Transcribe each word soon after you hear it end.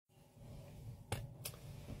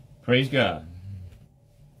Praise God.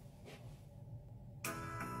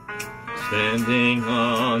 Standing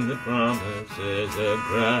on the promises of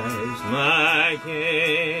Christ my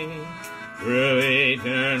King, through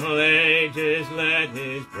eternal ages let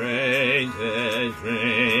his praises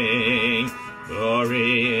ring.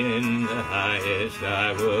 Glory in the highest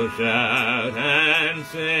I will shout and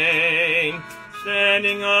sing,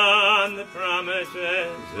 standing on the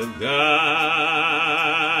promises of God.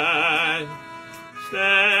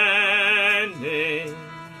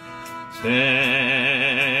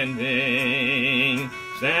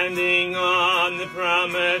 Standing on the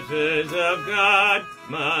promises of God,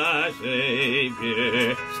 my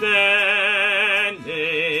Savior.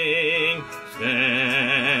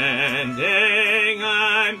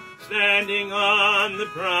 I'm standing on the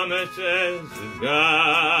promises of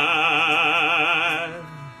God.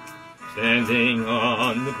 Standing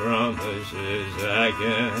on the promises I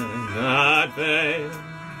cannot fail.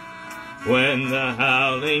 When the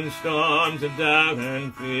howling storms of doubt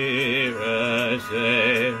and fear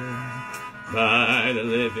assail, by the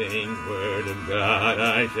living word of God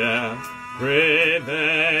I shall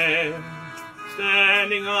prevail.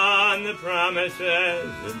 Standing on the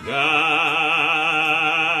promises of God.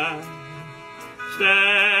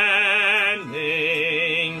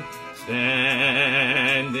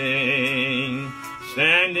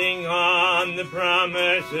 Standing on the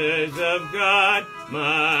promises of God,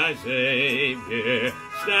 my Savior.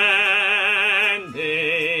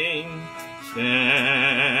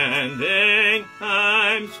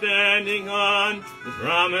 I'm standing on the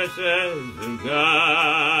promises of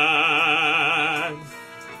God.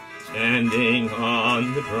 Standing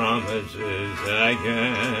on the promises I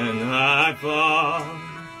cannot fall.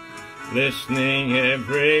 Listening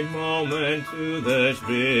every moment to the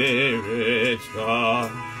Spirit's call.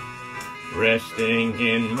 Resting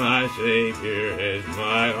in my Savior as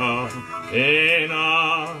my all in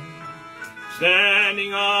all.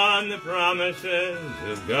 Standing on the promises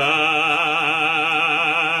of God.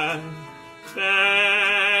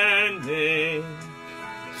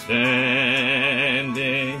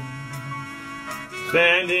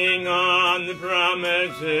 Standing on the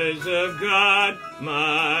promises of God,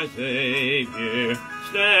 my Savior.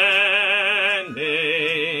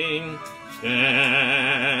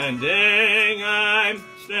 I'm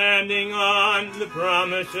standing on the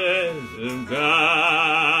promises of God.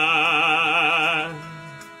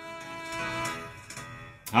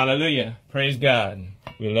 Hallelujah. Praise God.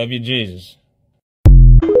 We love you, Jesus.